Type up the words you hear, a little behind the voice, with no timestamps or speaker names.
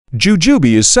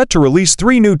Jujubee is set to release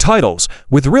 3 new titles,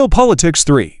 with Realpolitiks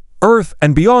 3, Earth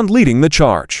and Beyond leading the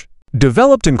charge.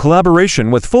 Developed in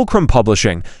collaboration with Fulqrum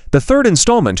Publishing, the third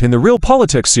installment in the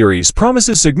Realpolitiks series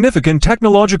promises significant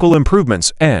technological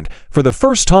improvements and, for the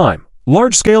first time,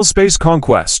 large-scale space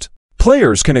conquest.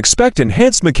 Players can expect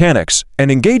enhanced mechanics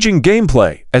and engaging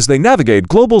gameplay as they navigate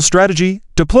global strategy,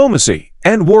 diplomacy,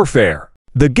 and warfare.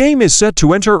 The game is set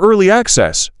to enter early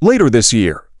access later this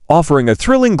year, offering a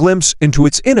thrilling glimpse into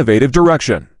its innovative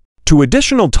direction. To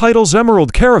additional titles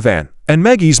Emerald Caravan and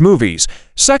Maggie's movies,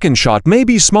 Second Shot may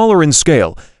be smaller in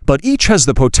scale, but each has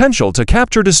the potential to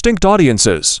capture distinct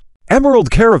audiences. Emerald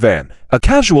Caravan, a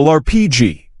casual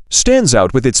RPG, stands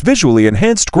out with its visually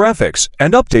enhanced graphics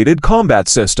and updated combat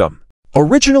system.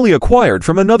 Originally acquired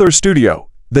from another studio,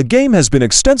 the game has been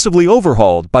extensively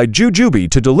overhauled by Jujubee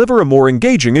to deliver a more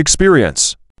engaging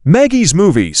experience. Maggie's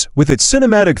movies, with its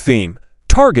cinematic theme,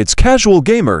 targets casual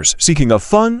gamers seeking a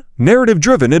fun,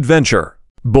 narrative-driven adventure.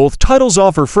 Both titles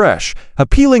offer fresh,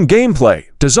 appealing gameplay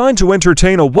designed to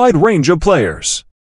entertain a wide range of players.